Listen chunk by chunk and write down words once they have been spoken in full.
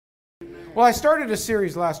Well, I started a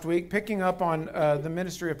series last week picking up on the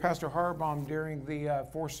ministry of Pastor Harbaum during the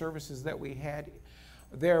 4 services that we had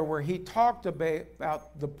there, where he talked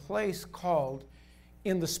about the place called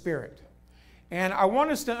in the Spirit. And I want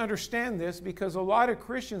us to understand this because a lot of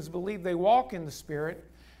Christians believe they walk in the Spirit,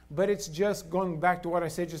 but it's just, going back to what I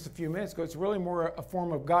said just a few minutes ago, it's really more a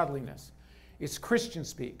form of godliness. It's Christian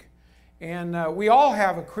speak. And we all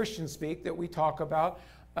have a Christian speak that we talk about.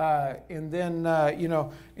 And then,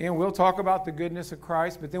 and we'll talk about the goodness of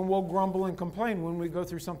Christ, but then we'll grumble and complain when we go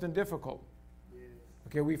through something difficult.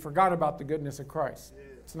 Okay, we forgot about the goodness of Christ.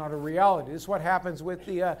 It's not a reality. This is what happens with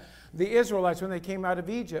the Israelites when they came out of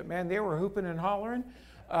Egypt. Man, they were hooping and hollering.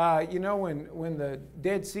 When the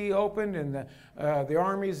Dead Sea opened and the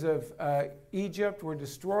armies of Egypt were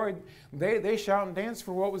destroyed, they shout and dance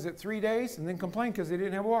for, 3 days, and then complain because they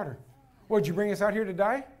didn't have water. What, did you bring us out here to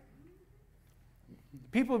die?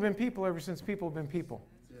 People have been people ever since people have been people.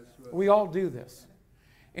 Right. We all do this.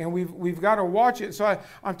 And we've got to watch it. So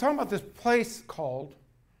I'm talking about this place called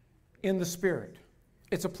in the Spirit.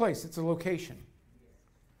 It's a place. It's a location.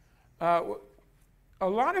 A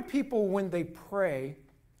lot of people, when they pray,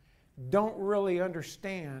 don't really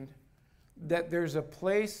understand that there's a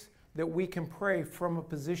place that we can pray from a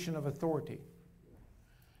position of authority.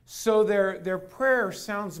 So their prayer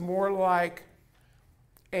sounds more like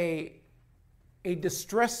a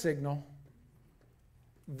distress signal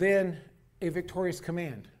than a victorious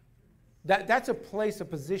command. That's a place, a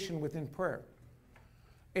position within prayer.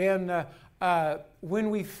 And when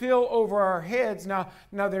we feel over our heads, now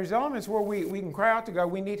there's elements where we can cry out to God,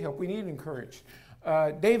 we need help, we need encouragement.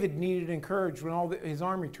 David needed encouragement when all his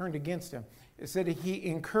army turned against him. It said he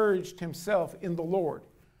encouraged himself in the Lord.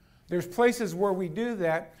 There's places where we do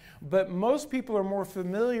that, but most people are more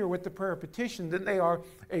familiar with the prayer of petition than they are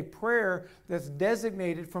a prayer that's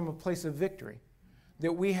designated from a place of victory,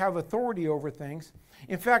 that we have authority over things.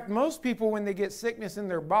 In fact, most people, when they get sickness in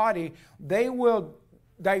their body, they will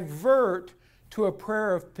divert to a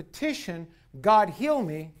prayer of petition, God heal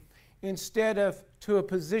me, instead of to a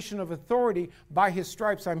position of authority, by His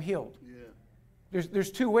stripes I'm healed. Yeah.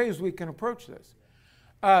 There's 2 ways we can approach this.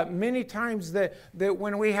 Many times that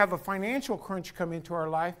when we have a financial crunch come into our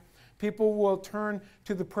life, people will turn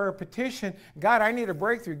to the prayer petition, God, I need a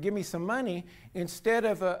breakthrough, give me some money, instead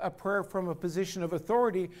of a prayer from a position of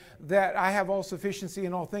authority that I have all sufficiency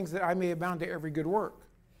in all things, that I may abound to every good work.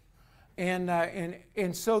 And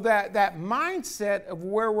so that mindset of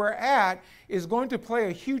where we're at is going to play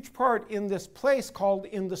a huge part in this place called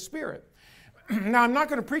in the Spirit. Now, I'm not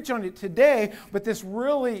going to preach on it today, but this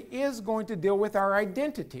really is going to deal with our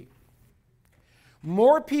identity.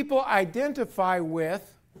 More people identify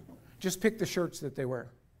with, just pick the shirts that they wear.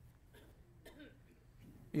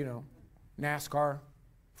 NASCAR,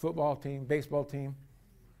 football team, baseball team.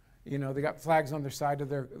 They got flags on their side of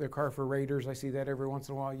their car for Raiders. I see that every once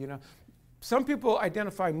in a while, Some people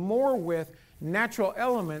identify more with natural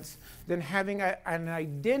elements than having an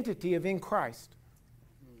identity of in Christ.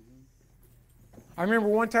 I remember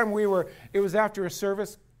one time it was after a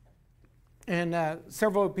service, and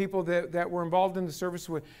several people that were involved in the service,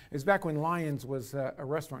 it was back when Lions was a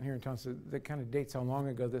restaurant here in town, so that kind of dates how long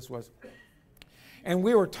ago this was. And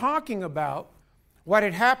we were talking about what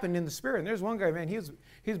had happened in the Spirit. And there's one guy, man, he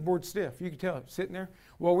was bored stiff. You could tell him sitting there.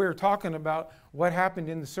 Well, we were talking about what happened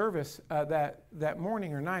in the service that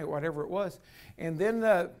morning or night, whatever it was. And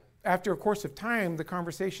then after a course of time, the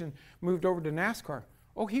conversation moved over to NASCAR.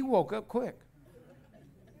 Oh, he woke up quick.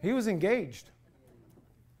 He was engaged.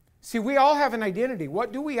 See, we all have an identity.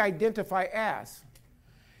 What do we identify as?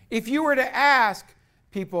 If you were to ask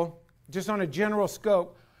people, just on a general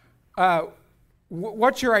scope,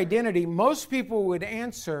 what's your identity? Most people would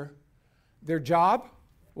answer their job.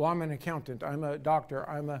 Well, I'm an accountant. I'm a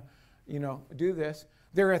doctor. Do this.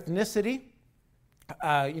 Their ethnicity.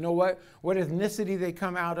 What ethnicity they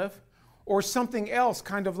come out of. Or something else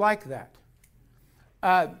kind of like that.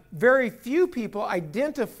 Very few people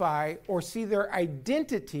identify or see their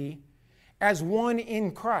identity as one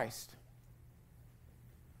in Christ.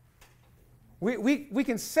 We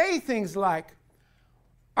can say things like,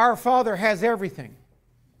 our Father has everything.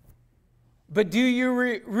 But do you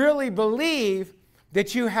really believe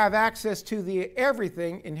that you have access to the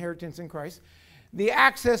everything, inheritance in Christ, the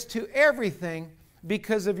access to everything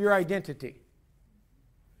because of your identity?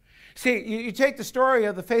 See, you take the story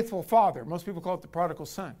of the faithful father. Most people call it the prodigal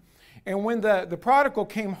son. And when the prodigal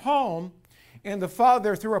came home and the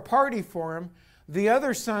father threw a party for him, the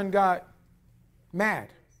other son got mad.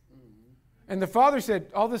 And the father said,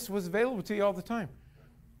 all this was available to you all the time.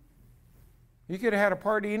 You could have had a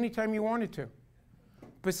party anytime you wanted to.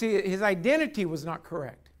 But see, his identity was not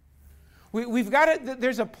correct. We've got it.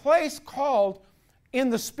 There's a place called in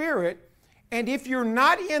the Spirit, and if you're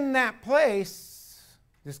not in that place,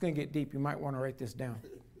 this is going to get deep. You might want to write this down.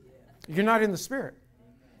 You're not in the Spirit.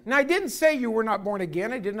 Now, I didn't say you were not born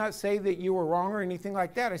again. I did not say that you were wrong or anything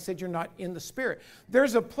like that. I said you're not in the Spirit.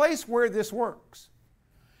 There's a place where this works.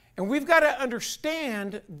 And we've got to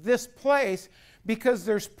understand this place because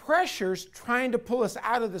there's pressures trying to pull us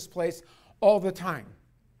out of this place all the time.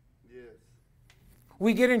 Yes.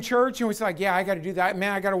 We get in church and we're like, yeah, I got to do that.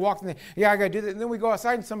 Man, I got to walk in the, yeah, I got to do that. And then we go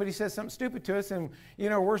outside and somebody says something stupid to us and,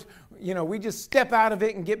 we just step out of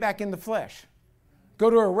it and get back in the flesh. Go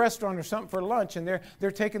to a restaurant or something for lunch, and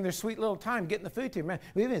they're taking their sweet little time getting the food to you. Man,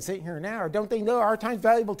 we've been sitting here an hour. Don't they know our time's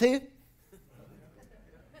valuable too?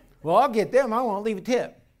 Well, I'll get them. I won't leave a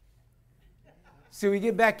tip. So we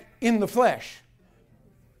get back in the flesh.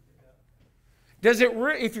 Does it?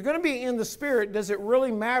 If you're going to be in the Spirit, does it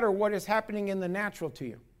really matter what is happening in the natural to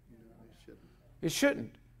you? It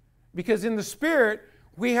shouldn't. Because in the Spirit,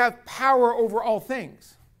 we have power over all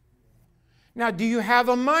things. Now, do you have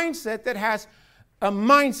a mindset that has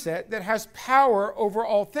power over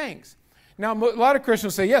all things? Now, a lot of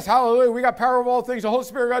Christians say, yes, hallelujah, we got power over all things. The Holy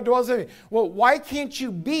Spirit of God dwells in me. Well, why can't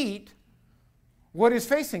you beat what is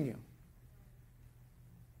facing you?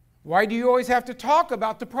 Why do you always have to talk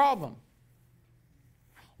about the problem?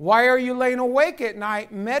 Why are you laying awake at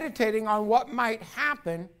night meditating on what might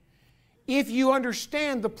happen if you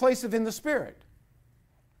understand the place of in the Spirit?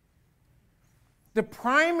 The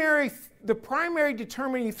primary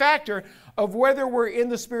determining factor of whether we're in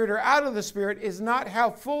the Spirit or out of the Spirit is not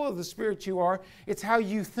how full of the Spirit you are, it's how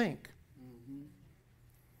you think. Mm-hmm.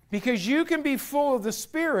 Because you can be full of the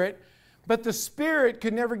Spirit, but the Spirit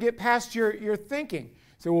can never get past your thinking.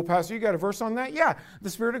 So, well, Pastor, you got a verse on that? Yeah, the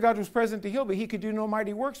Spirit of God was present to heal, but he could do no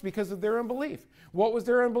mighty works because of their unbelief. What was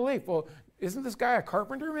their unbelief? Well, isn't this guy a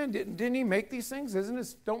carpenter, man? Didn't he make these things?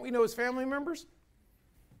 Don't we know his family members?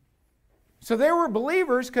 So they were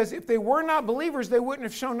believers because if they were not believers, they wouldn't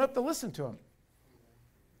have shown up to listen to him.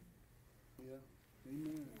 Yeah.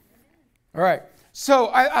 Amen. All right.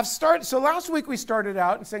 So So last week we started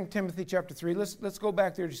out in 2 Timothy chapter 3. Let's go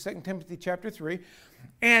back there to 2 Timothy chapter 3.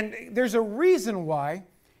 And there's a reason why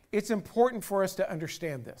it's important for us to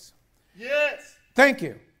understand this. Yes. Thank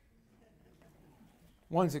you.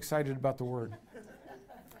 One's excited about the word.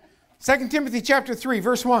 2 Timothy chapter 3,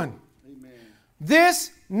 verse 1. Amen.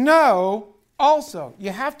 This know also.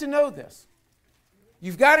 You have to know this.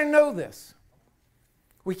 You've got to know this.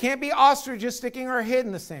 We can't be ostriches sticking our head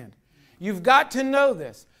in the sand. You've got to know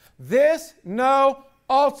this. This know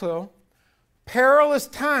also, perilous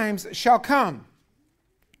times shall come.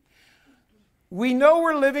 We know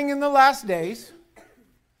we're living in the last days,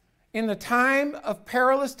 in the time of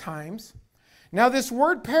perilous times. Now, this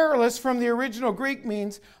word perilous from the original Greek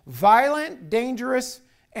means violent, dangerous,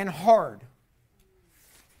 and hard.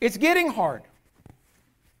 It's getting hard.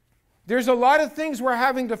 There's a lot of things we're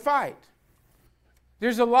having to fight.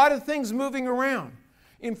 There's a lot of things moving around.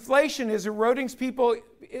 Inflation is eroding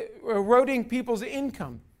people's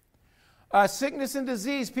income. Sickness and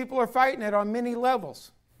disease, people are fighting it on many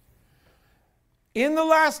levels. In the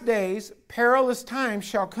last days, perilous times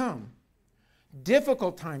shall come.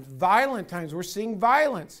 Difficult times, violent times. We're seeing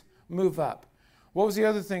violence move up. What was the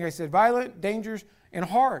other thing I said? Violent, dangerous, and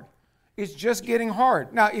hard. It's just getting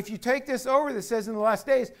hard. Now, if you take this over that says in the last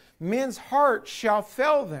days, men's hearts shall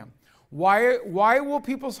fail them. Why will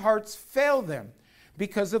people's hearts fail them?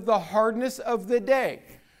 Because of the hardness of the day.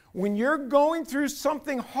 When you're going through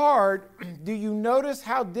something hard, do you notice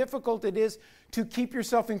how difficult it is to keep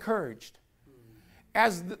yourself encouraged?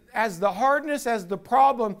 As the hardness, as the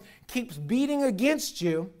problem keeps beating against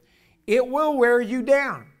you, it will wear you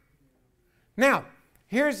down. Now,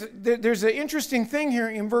 there's an interesting thing here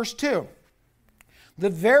in verse 2. The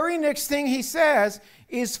very next thing he says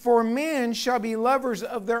is, for men shall be lovers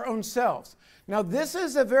of their own selves. Now, this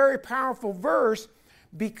is a very powerful verse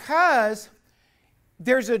because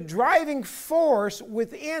there's a driving force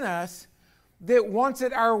within us that wants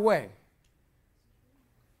it our way.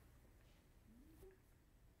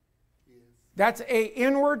 That's an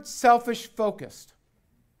inward, selfish focused.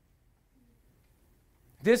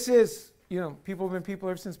 This is, people have been people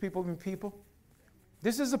ever since people have been people.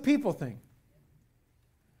 This is a people thing.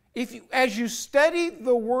 As you study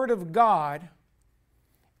the Word of God,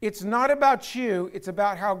 it's not about you, it's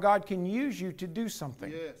about how God can use you to do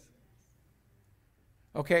something. Yes.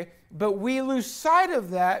 Okay? But we lose sight of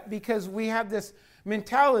that because we have this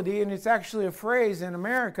mentality, and it's actually a phrase in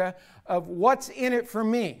America, of what's in it for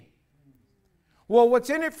me. Well, what's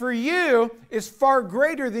in it for you is far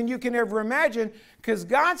greater than you can ever imagine, because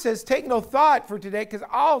God says, take no thought for today, because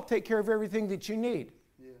I'll take care of everything that you need.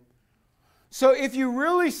 Yeah. So if you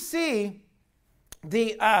really see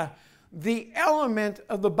the element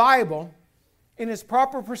of the Bible in its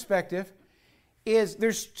proper perspective, is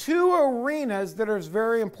there's two arenas that are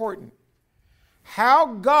very important. How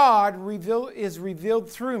God is revealed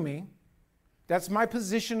through me, that's my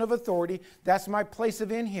position of authority, that's my place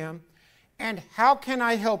of in Him, and how can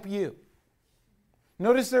I help you?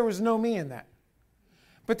 Notice there was no me in that.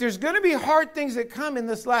 But there's going to be hard things that come in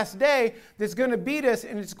this last day that's going to beat us,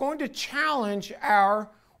 and it's going to challenge our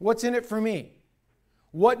what's in it for me.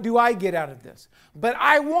 What do I get out of this? But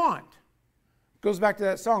I want. Goes back to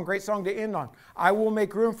that song, great song to end on. I will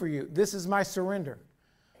make room for you. This is my surrender.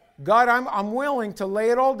 God, I'm willing to lay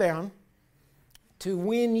it all down to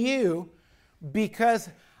win you, because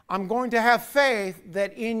I'm going to have faith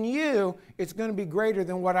that in you it's going to be greater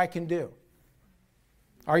than what I can do.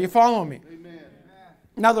 Are you following me? Amen.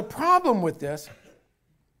 Now the problem with this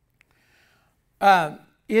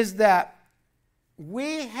is that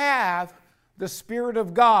we have the Spirit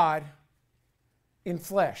of God in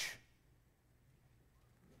flesh.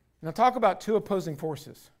 Now talk about two opposing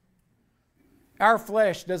forces. Our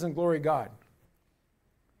flesh doesn't glory God.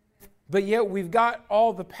 But yet we've got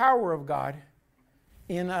all the power of God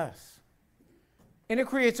in us. And it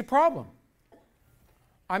creates a problem.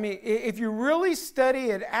 I mean, if you really study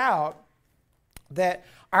it out, that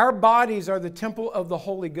our bodies are the temple of the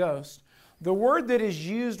Holy Ghost, the word that is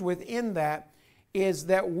used within that is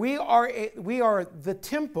that we are the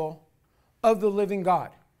temple of the living God.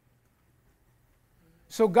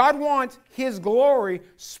 So God wants His glory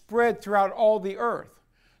spread throughout all the earth.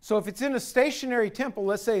 So if it's in a stationary temple,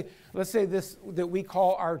 let's say this that we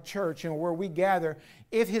call our church and where we gather,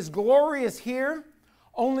 if His glory is here,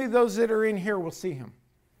 only those that are in here will see Him.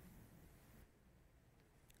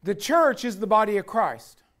 The church is the body of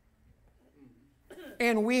Christ.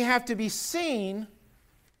 And we have to be seen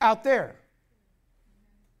out there.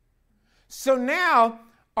 So now,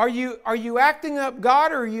 are you acting up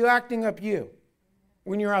God, or are you acting up you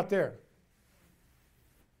when you're out there?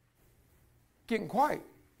 Getting quiet.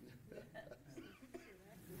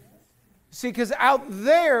 See, because out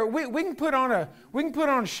there, we can put on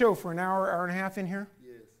a show for an hour, hour and a half in here.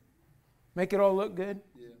 Yes. Make it all look good.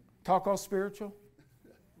 Yeah. Talk all spiritual.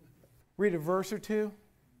 Read a verse or two.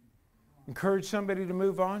 Encourage somebody to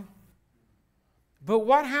move on. But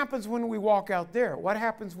what happens when we walk out there? What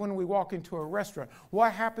happens when we walk into a restaurant?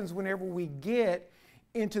 What happens whenever we get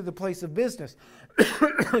into the place of business?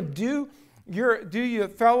 Do your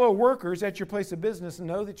fellow workers at your place of business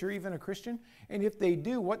know that you're even a Christian? And if they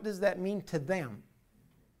do, what does that mean to them?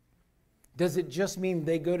 Does it just mean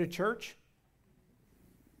they go to church?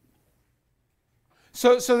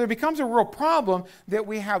 So there becomes a real problem that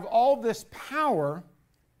we have all this power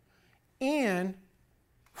in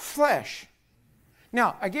flesh.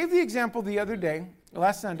 Now, I gave the example the other day,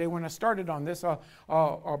 last Sunday, when I started on this.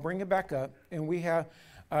 I'll bring it back up. And we have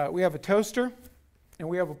a toaster and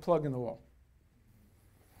we have a plug in the wall.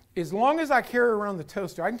 As long as I carry around the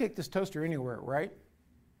toaster, I can take this toaster anywhere, right?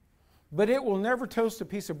 But it will never toast a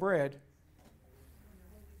piece of bread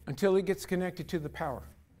until it gets connected to the power.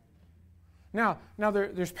 Now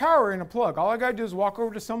there's power in a plug. All I got to do is walk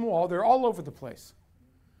over to some wall. They're all over the place.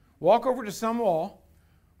 Walk over to some wall,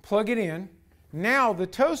 plug it in. Now the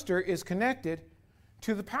toaster is connected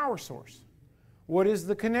to the power source. What is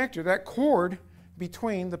the connector? That cord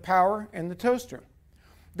between the power and the toaster.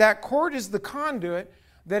 That cord is the conduit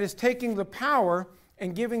that is taking the power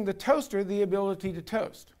and giving the toaster the ability to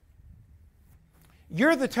toast.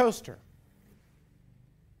 You're the toaster.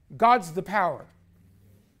 God's the power.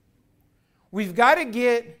 We've got to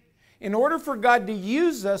get, in order for God to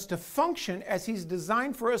use us to function as He's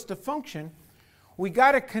designed for us to function, we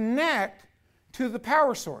got to connect to the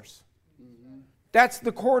power source. That's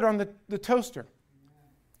the cord on the toaster.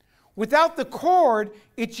 Without the cord,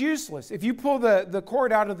 it's useless. If you pull the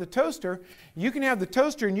cord out of the toaster, you can have the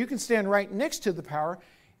toaster and you can stand right next to the power,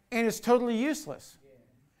 and it's totally useless.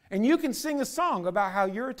 And you can sing a song about how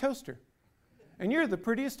you're a toaster, and you're the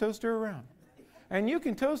prettiest toaster around. And you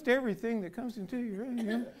can toast everything that comes into you.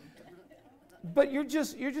 Right? But you're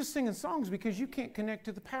just singing songs because you can't connect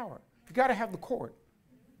to the power. You've got to have the cord.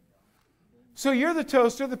 So you're the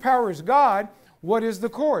toaster, the power is God. What is the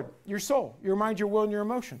cord? Your soul, your mind, your will, and your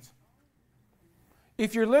emotions.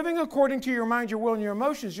 If you're living according to your mind, your will, and your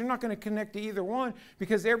emotions, you're not going to connect to either one,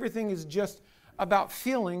 because everything is just about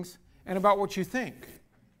feelings and about what you think.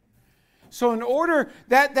 So in order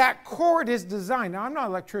that cord is designed, now I'm not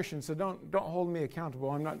an electrician, so don't hold me accountable.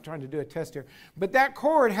 I'm not trying to do a test here. But that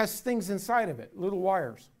cord has things inside of it, little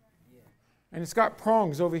wires. And it's got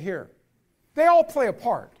prongs over here. They all play a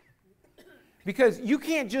part. Because you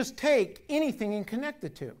can't just take anything and connect the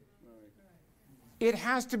two. It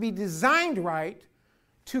has to be designed right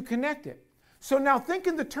to connect it. So now think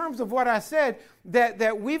in the terms of what I said,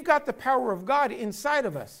 that we've got the power of God inside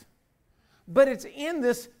of us. But it's in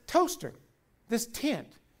this toaster, this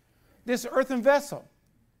tent, this earthen vessel.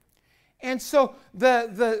 And so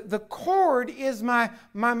the cord is my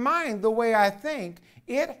mind, the way I think.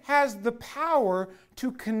 It has the power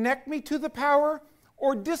to connect me to the power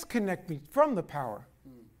or disconnect me from the power.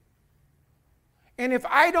 And if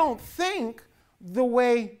I don't think the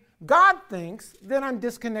way God thinks, then I'm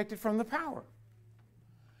disconnected from the power.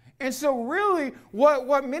 And so really,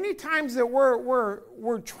 what many times that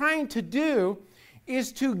we're trying to do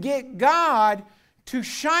is to get God to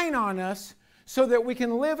shine on us so that we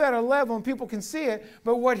can live at a level and people can see it.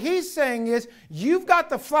 But what he's saying is, you've got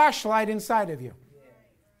the flashlight inside of you.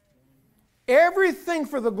 Everything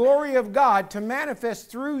for the glory of God to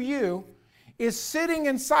manifest through you is sitting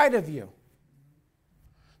inside of you.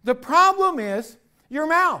 The problem is your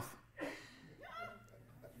mouth.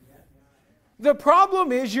 The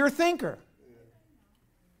problem is your thinker.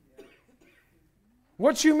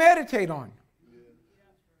 What you meditate on.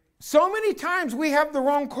 So many times we have the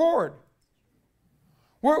wrong cord.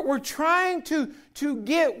 We're trying to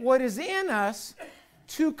get what is in us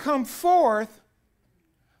to come forth,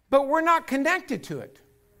 but we're not connected to it.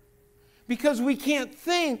 Because we can't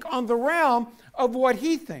think on the realm of what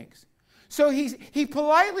he thinks. So he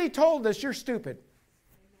politely told us, you're stupid.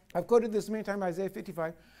 I've quoted this many times, Isaiah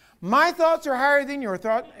 55. My thoughts are higher than your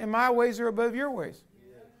thought, and my ways are above your ways.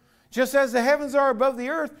 Just as the heavens are above the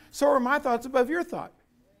earth, so are my thoughts above your thought.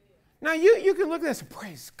 Now, you can look at this and say,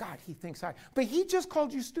 praise God, he thinks high. But he just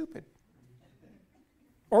called you stupid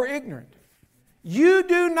or ignorant. You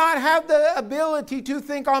do not have the ability to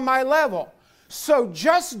think on my level. So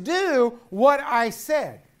just do what I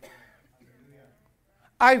said.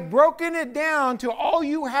 I've broken it down to all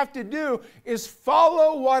you have to do is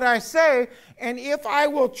follow what I say. And if I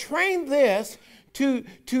will train this to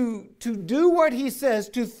do what he says,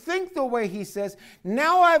 to think the way he says,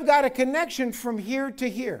 now I've got a connection from here to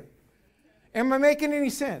here. Am I making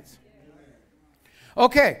any sense?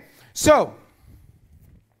 Okay, so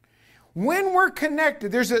when we're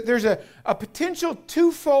connected, there's a potential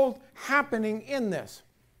twofold happening in this.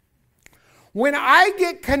 When I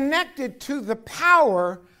get connected to the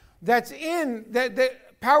power that's in, the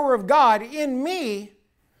power of God in me,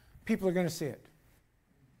 people are going to see it.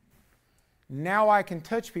 Now I can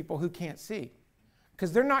touch people who can't see.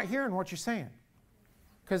 Because they're not hearing what you're saying.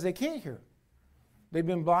 Because they can't hear. They've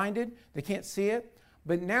been blinded. They can't see it.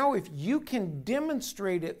 But now if you can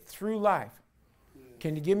demonstrate it through life.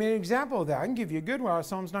 Can you give me an example of that? I can give you a good one out of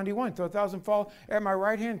Psalms 91. Though 1,000 fall at my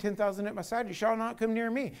right hand, 10,000 at my side, you shall not come near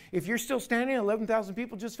me. If you're still standing, 11,000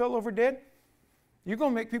 people just fell over dead, you're going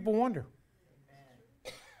to make people wonder.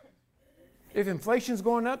 If inflation's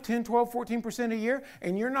going up 10, 12, 14% a year,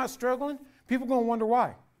 and you're not struggling, people are going to wonder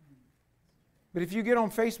why. But if you get on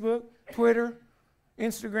Facebook, Twitter,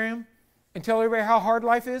 Instagram, and tell everybody how hard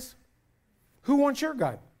life is, who wants your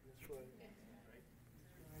God?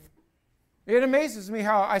 It amazes me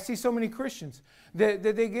how I see so many Christians that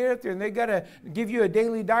they get up there and they got to give you a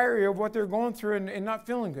daily diary of what they're going through and not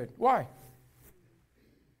feeling good. Why?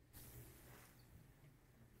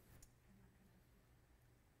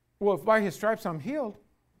 Well, if by his stripes I'm healed,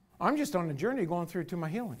 I'm just on a journey going through to my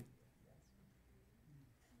healing.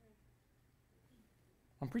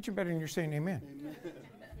 I'm preaching better than you're saying amen. Amen.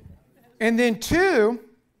 And then two,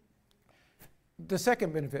 the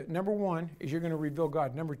second benefit. Number one is you're going to reveal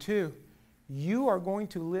God. Number two, you are going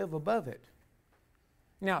to live above it.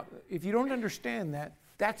 Now, if you don't understand that,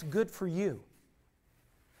 that's good for you.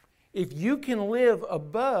 If you can live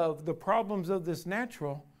above the problems of this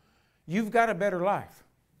natural, you've got a better life.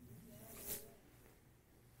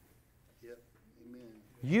 Yep. Amen.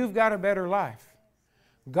 You've got a better life.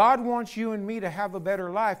 God wants you and me to have a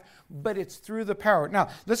better life, but it's through the power. Now,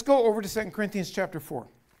 let's go over to 2 Corinthians chapter 4.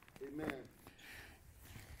 Amen.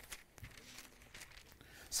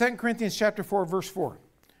 2 Corinthians chapter 4, verse 4.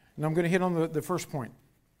 And I'm going to hit on the first point.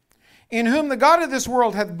 In whom the God of this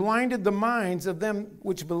world hath blinded the minds of them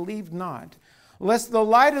which believed not, lest the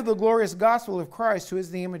light of the glorious gospel of Christ, who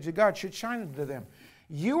is the image of God, should shine unto them.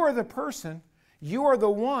 You are the person, you are the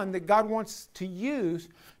one that God wants to use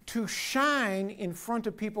to shine in front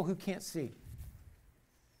of people who can't see.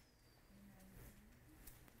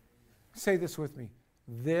 Say this with me.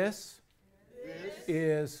 This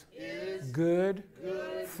is good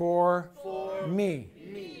for me.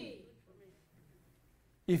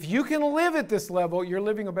 If you can live at this level, you're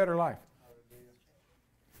living a better life.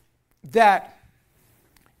 That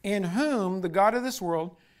in whom the God of this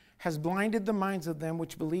world has blinded the minds of them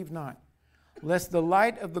which believe not, lest the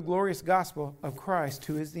light of the glorious gospel of Christ,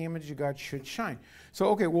 who is the image of God, should shine. So,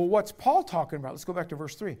 okay, well, what's Paul talking about? Let's go back to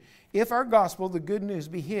verse 3. If our gospel, the good news,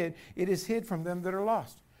 be hid, it is hid from them that are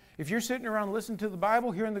lost. If you're sitting around listening to the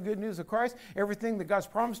Bible, hearing the good news of Christ, everything that God's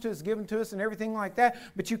promised to us, given to us, and everything like that,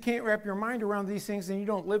 but you can't wrap your mind around these things and you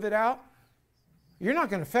don't live it out, you're not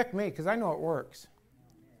going to affect me because I know it works.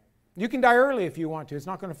 You can die early if you want to. It's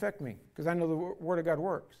not going to affect me because I know the Word of God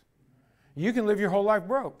works. You can live your whole life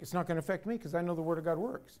broke. It's not going to affect me because I know the Word of God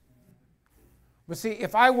works. But see,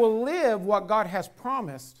 if I will live what God has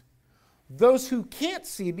promised, those who can't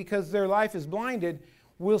see because their life is blinded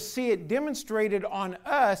will see it demonstrated on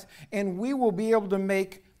us, and we will be able to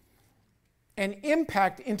make an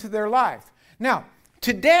impact into their life. Now,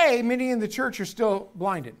 today, many in the church are still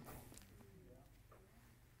blinded.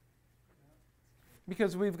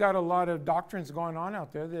 Because we've got a lot of doctrines going on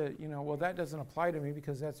out there that, well, that doesn't apply to me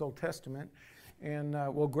because that's Old Testament. And,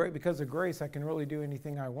 because of grace, I can really do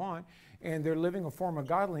anything I want. And they're living a form of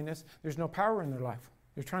godliness. There's no power in their life.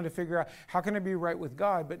 They're trying to figure out, how can I be right with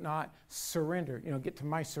God but not surrender? Get to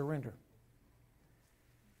my surrender.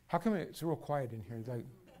 How come it's real quiet in here?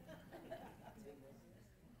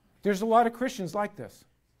 There's a lot of Christians like this.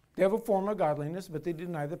 They have a form of godliness, but they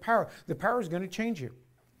deny the power. The power is going to change you.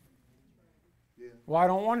 Well, I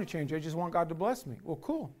don't want to change. I just want God to bless me. Well,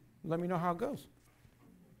 cool. Let me know how it goes.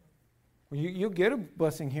 Well, you'll get a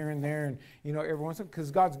blessing here and there, and every once in a while,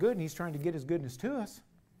 because God's good and He's trying to get His goodness to us.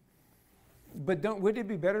 But would it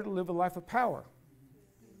be better to live a life of power?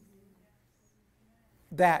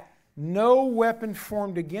 That no weapon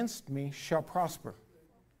formed against me shall prosper.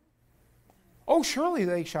 Oh, surely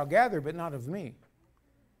they shall gather, but not of me.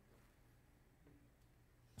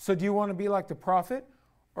 So do you want to be like the prophet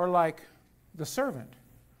or like the servant?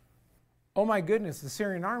 Oh my goodness, the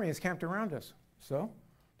Syrian army is camped around us. So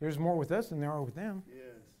there's more with us than there are with them. Yes.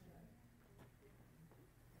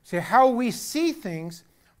 See, how we see things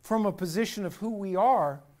from a position of who we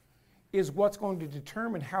are is what's going to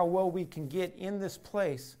determine how well we can get in this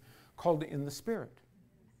place called in the Spirit.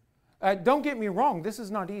 Don't get me wrong, this is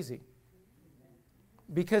not easy.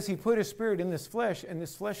 Because He put His Spirit in this flesh, and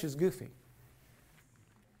this flesh is goofy.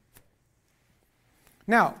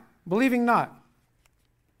 Now, believing not,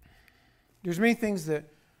 there's many things that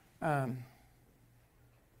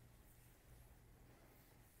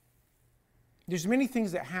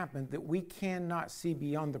happen that we cannot see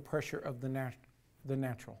beyond the pressure of the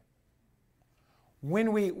natural.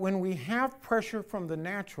 When we have pressure from the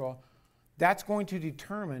natural, that's going to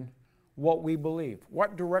determine what we believe.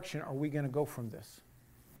 What direction are we going to go from this?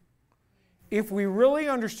 If we really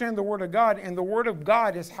understand the Word of God, and the Word of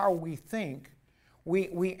God is how we think,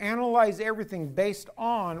 we analyze everything based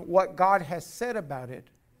on what God has said about it.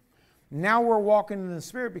 Now we're walking in the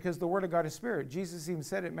Spirit because the Word of God is Spirit. Jesus even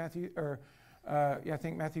said it, John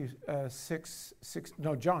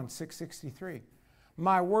 6:63.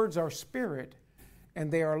 My words are spirit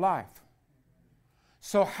and they are life.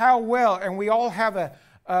 So how well, and we all have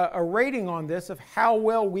a rating on this of how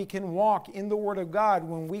well we can walk in the Word of God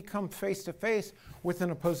when we come face to face with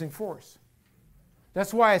an opposing force.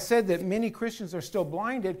 That's why I said that many Christians are still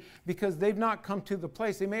blinded because they've not come to the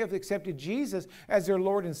place. They may have accepted Jesus as their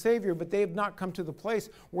Lord and Savior, but they have not come to the place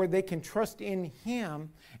where they can trust in Him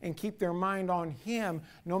and keep their mind on Him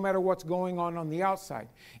no matter what's going on the outside.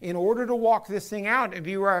 In order to walk this thing out and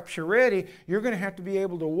be rapture ready, you're going to have to be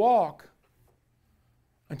able to walk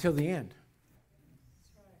until the end,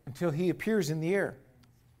 until He appears in the air.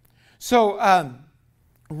 So,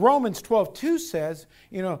 Romans 12:2 says,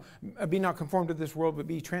 be not conformed to this world, but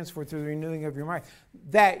be transformed through the renewing of your mind,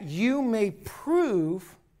 that you may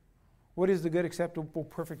prove what is the good, acceptable,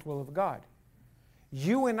 perfect will of God.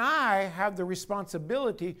 You and I have the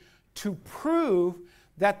responsibility to prove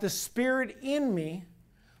that the Spirit in me,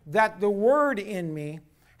 that the Word in me,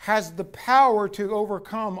 has the power to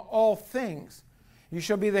overcome all things. You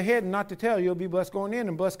shall be the head and not the tail. You'll be blessed going in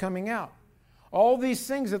and blessed coming out. All these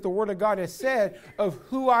things that the Word of God has said of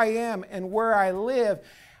who I am and where I live,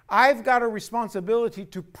 I've got a responsibility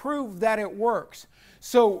to prove that it works.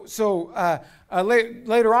 So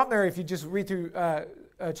later on there, if you just read through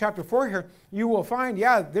chapter 4 here, you will find,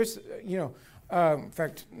 there's, In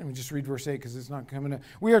fact, let me just read verse 8 because it's not coming up.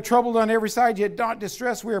 We are troubled on every side, yet not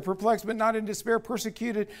distressed. We are perplexed, but not in despair.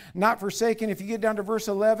 Persecuted, not forsaken. If you get down to verse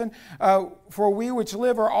 11, for we which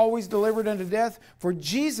live are always delivered unto death, for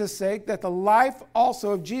Jesus' sake, that the life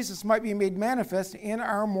also of Jesus might be made manifest in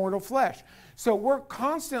our mortal flesh. So we're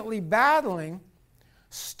constantly battling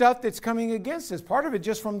stuff that's coming against us. Part of it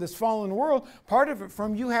just from this fallen world. Part of it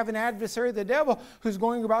from you have an adversary, the devil, who's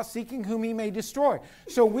going about seeking whom he may destroy.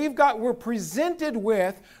 So we're presented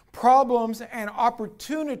with problems and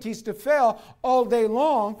opportunities to fail all day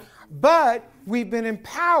long, but we've been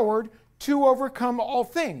empowered to overcome all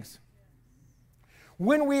things.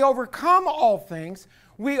 When we overcome all things,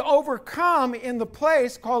 we overcome in the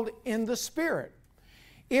place called in the Spirit.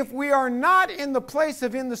 If we are not in the place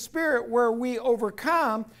of in the Spirit where we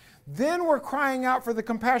overcome, then we're crying out for the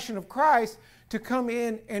compassion of Christ to come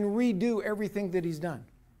in and redo everything that he's done.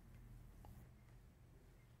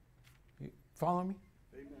 Follow me?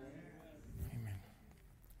 Amen. Amen.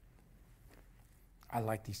 I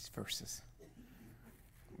like these verses.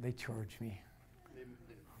 They charge me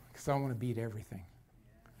because I want to beat everything.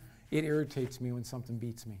 It irritates me when something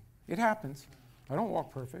beats me. It happens. I don't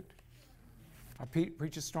walk perfect. I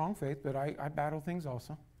preach a strong faith, but I battle things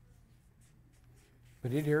also.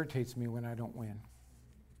 But it irritates me when I don't win.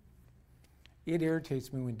 It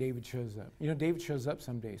irritates me when David shows up. You know, David shows up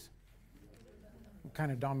some days. It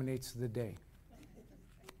kind of dominates the day.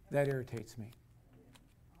 That irritates me.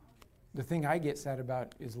 The thing I get sad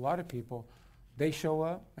about is a lot of people, they show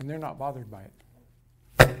up and they're not bothered by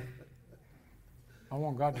it. I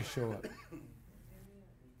want God to show up.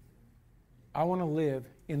 I want to live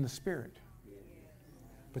in the Spirit.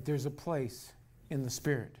 But there's a place in the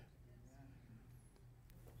Spirit.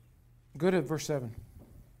 Go to verse 7.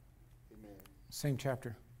 Amen. Same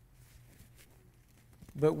chapter.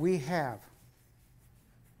 But we have.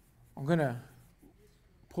 I'm going to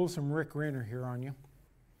pull some Rick Renner here on you.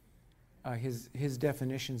 His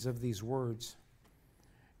definitions of these words.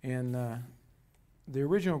 And the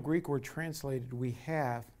original Greek word translated we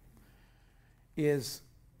have is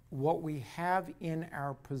what we have in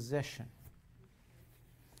our possession.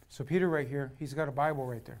 So Peter right here, he's got a Bible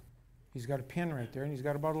right there. He's got a pen right there, and he's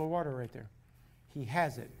got a bottle of water right there. He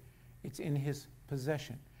has it. It's in his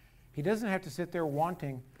possession. He doesn't have to sit there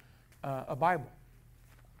wanting a Bible.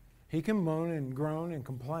 He can moan and groan and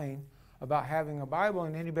complain about having a Bible,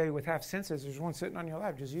 and anybody with half senses, there's one sitting on your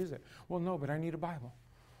lap, just use it. Well, no, but I need a Bible.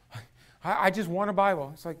 I just want a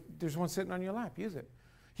Bible. It's like, there's one sitting on your lap, use it.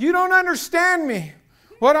 You don't understand me,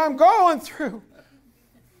 what I'm going through.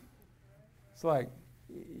 It's like,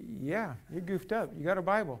 yeah, you're goofed up. You got a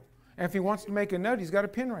Bible. And if he wants to make a note, he's got a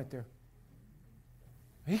pen right there.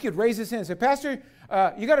 He could raise his hand and say, Pastor,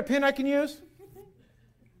 you got a pen I can use?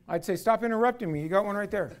 I'd say, stop interrupting me. You got one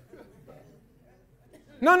right there.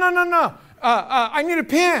 No. I need a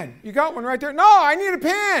pen. You got one right there. No, I need a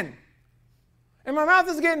pen. And my mouth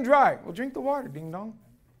is getting dry. Well, drink the water, ding dong.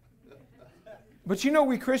 But you know,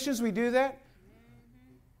 we Christians, we do that.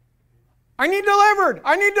 I need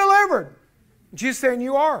delivered. Jesus saying,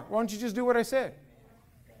 you are. Why don't you just do what I said?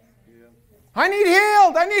 Yeah. I need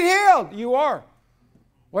healed. You are.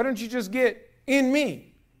 Why don't you just get in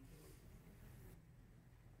me?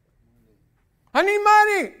 I need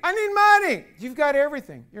money. You've got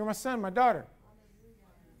everything. You're my son, my daughter.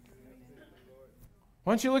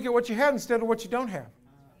 Why don't you look at what you have instead of what you don't have?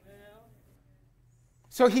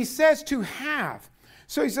 So he says to have.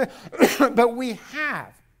 So he said, but we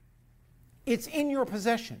have. It's in your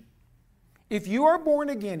possession. If you are born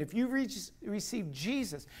again, if you receive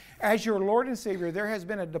Jesus as your Lord and Savior, there has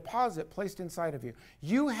been a deposit placed inside of you.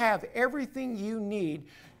 You have everything you need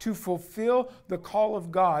to fulfill the call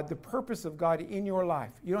of God, the purpose of God in your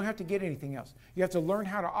life. You don't have to get anything else. You have to learn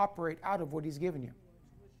how to operate out of what He's given you.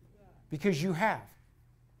 Because you have.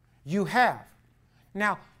 You have.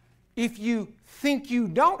 Now, if you think you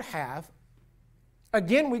don't have,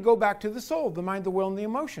 again, we go back to the soul, the mind, the will, and the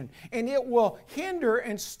emotion. And it will hinder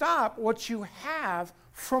and stop what you have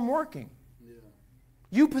from working. Yeah.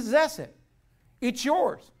 You possess it. It's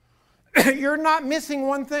yours. You're not missing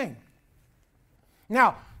one thing.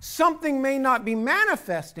 Now, something may not be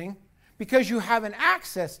manifesting because you haven't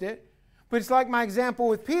accessed it, but it's like my example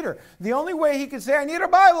with Peter. The only way he could say, I need a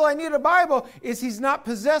Bible, is he's not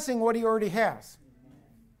possessing what he already has.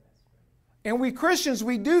 And we Christians,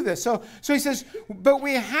 we do this. So he says, but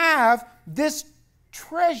we have this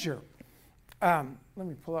treasure. Let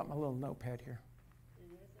me pull out my little notepad here.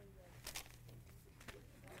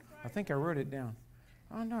 I think I wrote it down.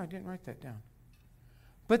 Oh, no, I didn't write that down.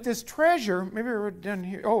 But this treasure, maybe I wrote it down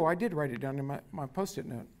here. Oh, I did write it down in my Post-it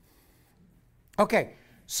note. Okay,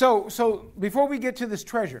 So before we get to this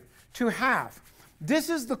treasure, to have, this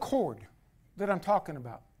is the cord that I'm talking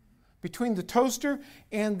about between the toaster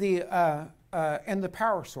and the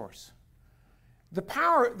power source. The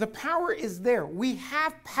power is there. We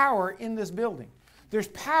have power in this building. There's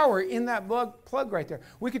power in that plug right there.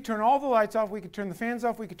 We could turn all the lights off. We could turn the fans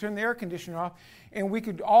off. We could turn the air conditioner off. And we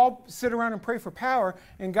could all sit around and pray for power.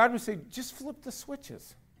 And God would say, just flip the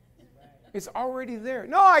switches. It's already there.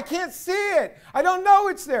 No, I can't see it. I don't know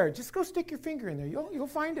it's there. Just go stick your finger in there. You'll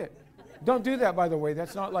find it. Don't do that, by the way.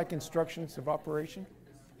 That's not like instructions of operation.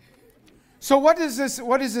 So what is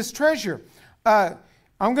this treasure? I'm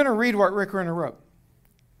going to read what Rick Renner wrote.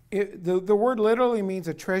 The word literally means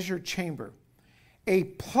a treasure chamber. A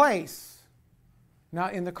place. Now,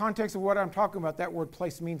 in the context of what I'm talking about, that word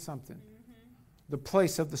place means something. Mm-hmm. The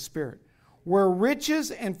place of the Spirit. Where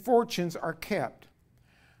riches and fortunes are kept.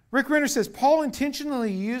 Rick Renner says, Paul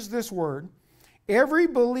intentionally used this word. Every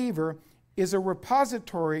believer is a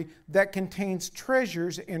repository that contains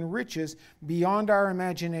treasures and riches beyond our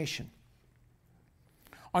imagination.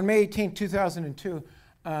 On May 18, 2002,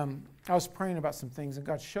 I was praying about some things, and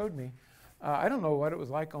God showed me. I don't know what it was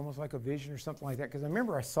like, almost like a vision or something like that, because I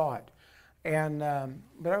remember I saw it.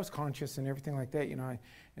 But I was conscious and everything like that.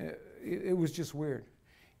 It was just weird.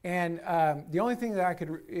 And the only thing that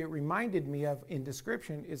it reminded me of in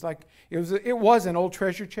description is like, it was an old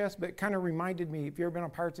treasure chest, but it kind of reminded me, if you've ever been on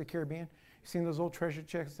Pirates of the Caribbean, you've seen those old treasure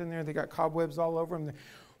chests in there, they got cobwebs all over them.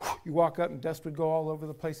 You walk up and dust would go all over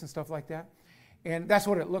the place and stuff like that. And that's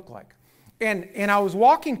what it looked like. And I was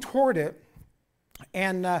walking toward it,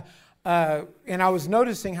 and I was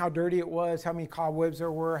noticing how dirty it was, how many cobwebs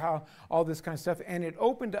there were, how all this kind of stuff. And it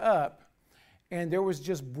opened up, and there was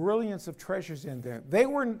just brilliance of treasures in there.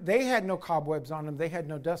 They had no cobwebs on them. They had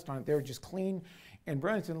no dust on it. They were just clean and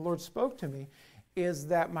brilliant. And the Lord spoke to me, is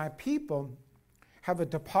that my people have a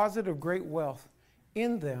deposit of great wealth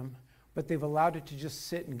in them, but they've allowed it to just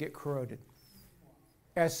sit and get corroded.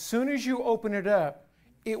 As soon as you open it up,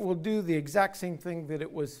 it will do the exact same thing that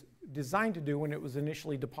it was designed to do when it was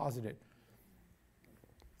initially deposited.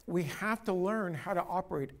 We have to learn how to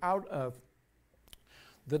operate out of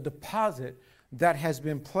the deposit that has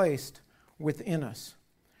been placed within us.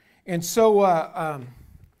 And so,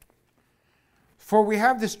 for we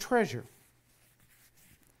have this treasure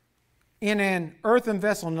in an earthen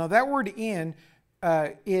vessel. Now, that word "in"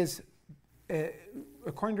 is,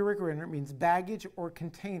 according to Rick Renner, it means baggage or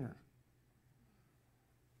container.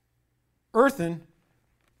 Earthen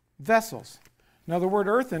vessels. Now, the word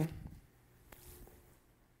earthen,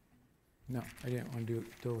 no, I didn't want to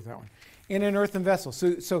deal with that one. In an earthen vessel.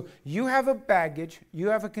 So you have a baggage, you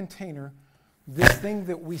have a container, this thing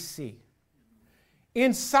that we see.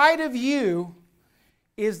 Inside of you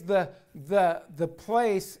is the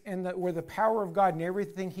place and where the power of God and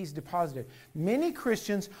everything He's deposited. Many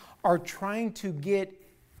Christians are trying to get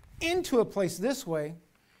into a place this way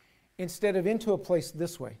instead of into a place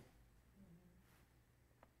this way.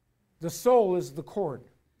 The soul is the cord.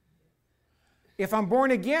 If I'm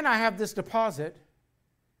born again, I have this deposit.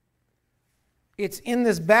 It's in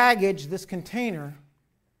this baggage, this container.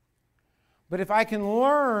 But if I can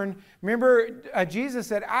learn, remember Jesus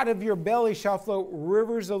said, out of your belly shall flow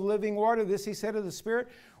rivers of living water. This He said of the Spirit.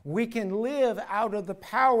 We can live out of the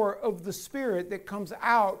power of the Spirit that comes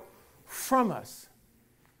out from us.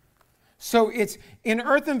 So it's in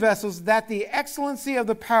earthen vessels that the excellency of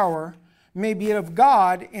the power may be of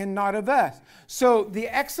God and not of us. So the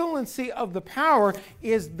excellency of the power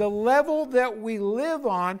is the level that we live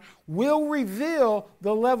on will reveal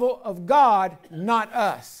the level of God, not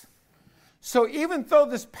us. So even though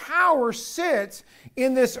this power sits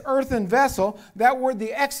in this earthen vessel, that word,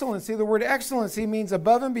 the word excellency means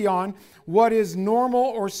above and beyond what is normal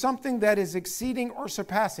or something that is exceeding or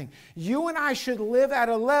surpassing. You and I should live at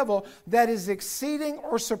a level that is exceeding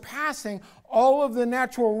or surpassing all of the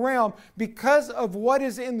natural realm because of what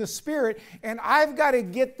is in the Spirit. And I've got to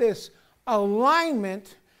get this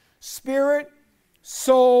alignment, spirit,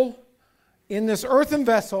 soul, in this earthen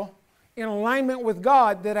vessel, in alignment with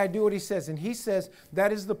God, that I do what He says. And He says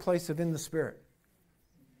that is the place of in the Spirit.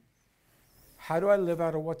 How do I live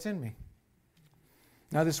out of what's in me?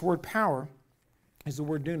 Now, this word power is the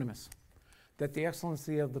word dunamis, that the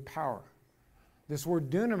excellency of the power. This word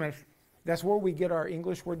dunamis, that's where we get our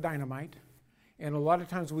English word dynamite. And a lot of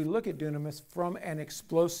times we look at dunamis from an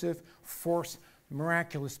explosive force,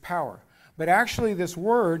 miraculous power. But actually this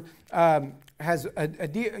word has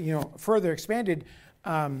a further expanded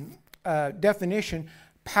definition.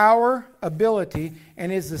 power, ability,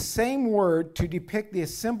 and is the same word to depict the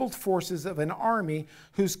assembled forces of an army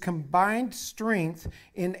whose combined strength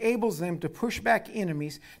enables them to push back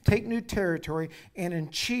enemies, take new territory, and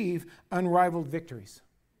achieve unrivaled victories.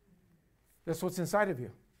 That's what's inside of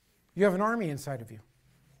you. You have an army inside of you.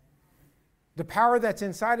 The power that's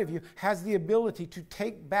inside of you has the ability to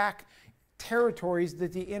take back territories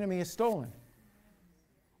that the enemy has stolen.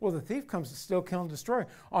 Well, the thief comes to steal, kill, and destroy.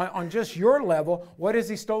 On just your level, what has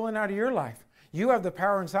he stolen out of your life? You have the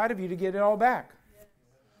power inside of you to get it all back.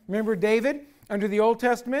 Remember David under the Old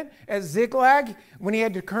Testament at Ziklag when he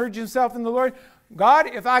had to encourage himself in the Lord? God,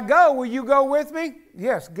 if I go, will you go with me?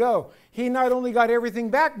 Yes, go. He not only got everything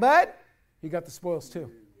back, but he got the spoils too.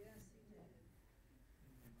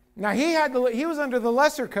 Now he was under the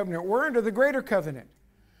lesser covenant. We're under the greater covenant.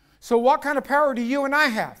 So what kind of power do you and I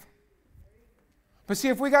have? But see,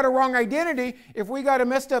 if we got a wrong identity, if we got a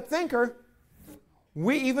messed up thinker,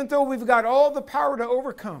 even though we've got all the power to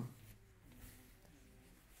overcome,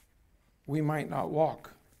 we might not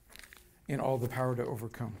walk in all the power to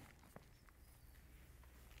overcome.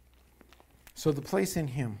 So the place in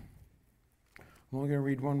Him, I'm only going to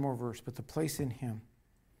read one more verse, but the place in Him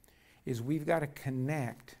is we've got to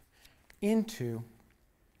connect into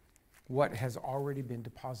what has already been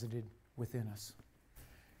deposited within us.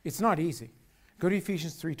 It's not easy. Go to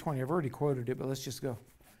Ephesians 3:20. I've already quoted it, but let's just go.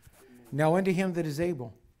 Now unto Him that is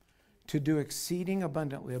able to do exceeding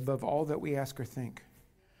abundantly above all that we ask or think.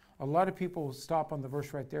 A lot of people stop on the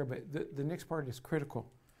verse right there, but the next part is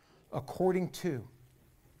critical. According to.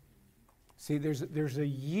 See, there's a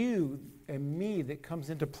you and me that comes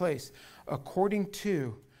into place. According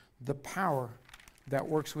to the power that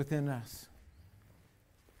works within us.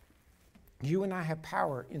 You and I have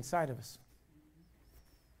power inside of us.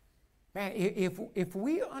 Man, if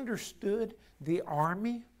we understood the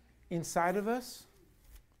army inside of us,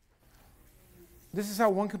 this is how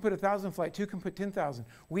one can put 1,000 to flight, two can put 10,000.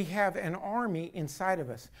 We have an army inside of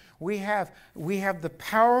us. We have the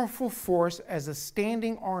powerful force as a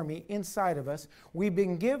standing army inside of us. We've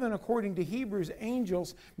been given, according to Hebrews,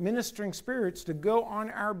 angels, ministering spirits to go on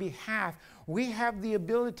our behalf. We have the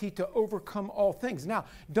ability to overcome all things. Now,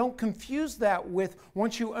 don't confuse that with,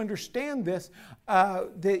 once you understand this,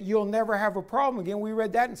 that you'll never have a problem again. We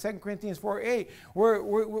read that in 2 Corinthians 4:8.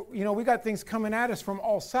 We got things coming at us from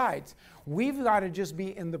all sides. We've got to just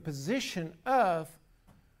be in the position of,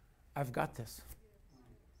 I've got this.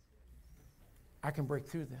 I can break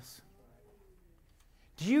through this.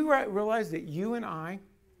 Do you realize that you and I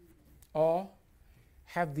all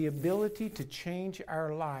have the ability to change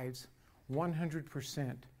our lives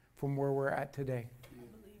 100% from where we're at today?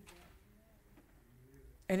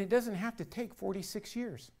 And it doesn't have to take 46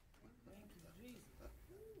 years.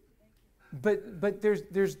 But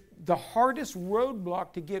there's the hardest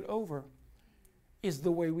roadblock to get over is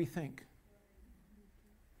the way we think.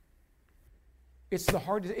 It's the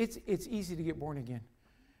hardest. It's easy to get born again.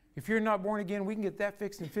 If you're not born again, we can get that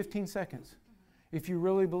fixed in 15 seconds if you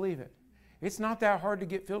really believe it. It's not that hard to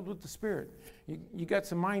get filled with the Spirit. You got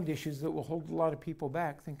some mind issues that will hold a lot of people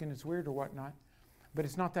back thinking it's weird or whatnot, but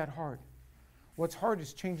it's not that hard. What's hard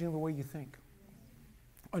is changing the way you think.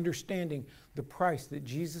 Understanding the price that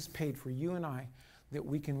Jesus paid for you and I, that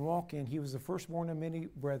we can walk in. He was the firstborn of many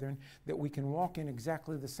brethren, that we can walk in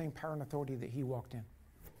exactly the same power and authority that He walked in.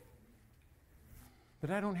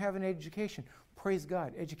 But I don't have an education. Praise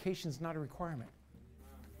God. Education is not a requirement.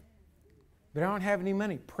 But I don't have any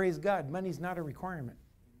money. Praise God. Money's not a requirement.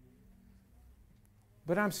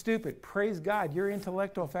 But I'm stupid. Praise God. Your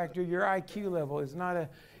intellectual factor, your IQ level is not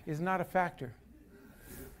a factor.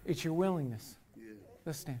 It's your willingness.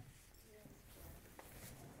 Let's stand.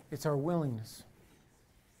 It's our willingness.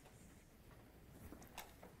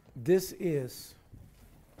 This is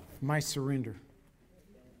my surrender.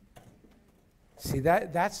 See,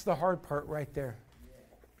 that's the hard part right there.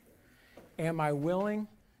 Am I willing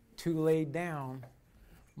to lay down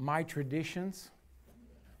my traditions,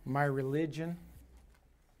 my religion,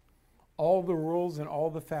 all the rules and all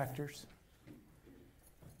the factors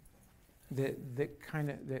that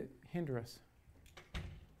hinder us?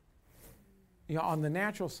 You know, on the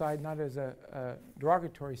natural side, not as a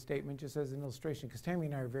derogatory statement, just as an illustration, because Tammy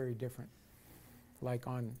and I are very different. Like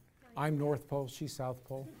I'm North Pole, she's South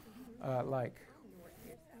Pole.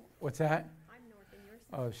 What's that? I'm North and you're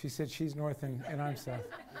South. Oh, she said she's North and I'm South.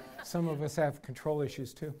 Some of us have control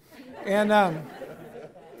issues too. And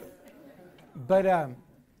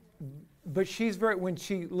but she's when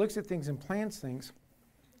she looks at things and plans things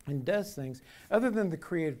and does things, other than the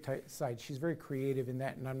creative side, she's very creative in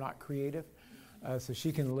that, and I'm not creative. so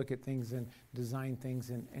she can look at things and design things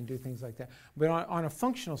and do things like that. But on a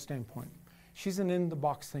functional standpoint, she's an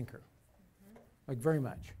in-the-box thinker, like very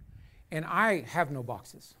much. And I have no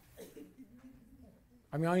boxes.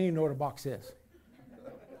 I mean, I don't even know what a box is.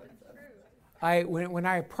 When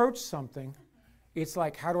I approach something, it's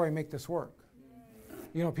like, how do I make this work?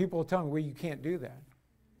 You know, people will tell me, well, you can't do that.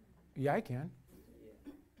 Yeah, I can.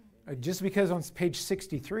 Just because on page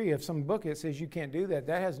 63 of some book it says you can't do that,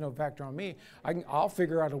 that has no factor on me. I'll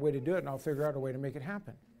figure out a way to do it, and I'll figure out a way to make it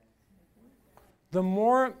happen. The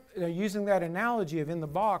more, using that analogy of in the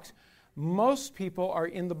box, most people are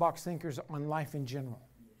in the box thinkers on life in general,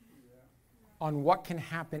 on what can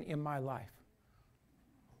happen in my life.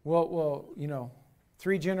 Well, you know,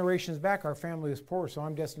 3 generations back our family was poor, so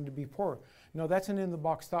I'm destined to be poor. No, that's an in the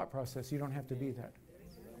box thought process. You don't have to be that.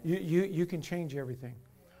 You can change everything.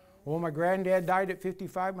 Well, my granddad died at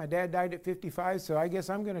 55, my dad died at 55, so I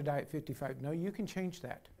guess I'm going to die at 55. No, you can change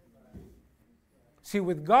that. See,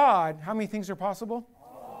 with God, how many things are possible?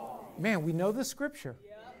 Man, we know the scripture.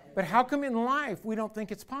 But how come in life we don't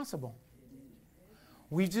think it's possible?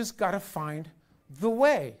 We just got to find the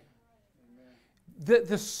way.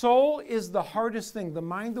 The soul is the hardest thing. The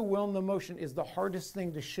mind, the will, and the emotion is the hardest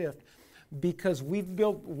thing to shift because we've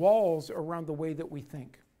built walls around the way that we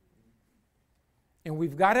think. And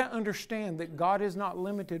we've got to understand that God is not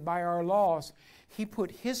limited by our laws. He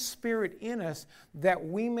put His Spirit in us that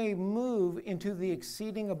we may move into the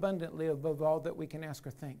exceeding abundantly above all that we can ask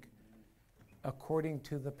or think, according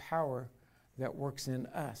to the power that works in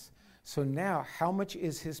us. So now, how much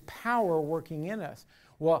is His power working in us?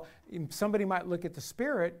 Well, somebody might look at the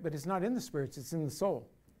Spirit, but it's not in the Spirit, it's in the soul.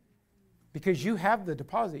 Because you have the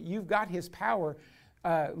deposit. You've got His power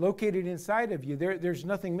located inside of you. There's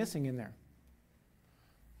nothing missing in there.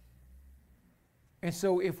 And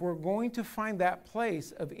so if we're going to find that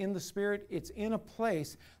place of in the Spirit, it's in a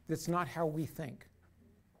place that's not how we think.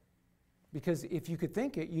 Because if you could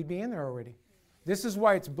think it, you'd be in there already. This is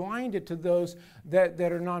why it's blinded to those that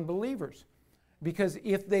are non-believers. Because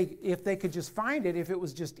if they could just find it, if it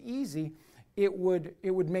was just easy, it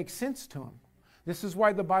would make sense to them. This is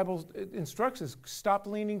why the Bible instructs us, stop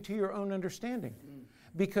leaning to your own understanding.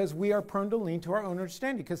 Because we are prone to lean to our own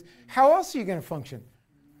understanding. Because how else are you going to function?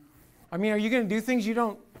 I mean, are you going to do things you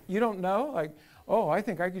don't know? Like, oh, I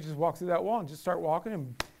think I could just walk through that wall and just start walking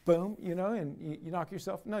and boom, you know, and you knock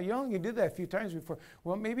yourself. No, you only did that a few times before.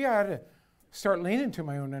 Well, maybe I ought to start leaning to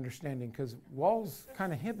my own understanding because walls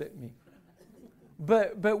kind of inhibit me.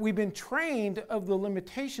 But we've been trained of the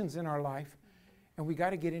limitations in our life, and we got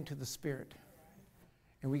to get into the Spirit.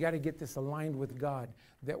 And we got to get this aligned with God,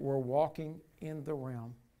 that we're walking in the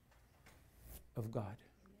realm of God,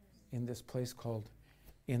 in this place called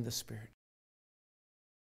in the Spirit.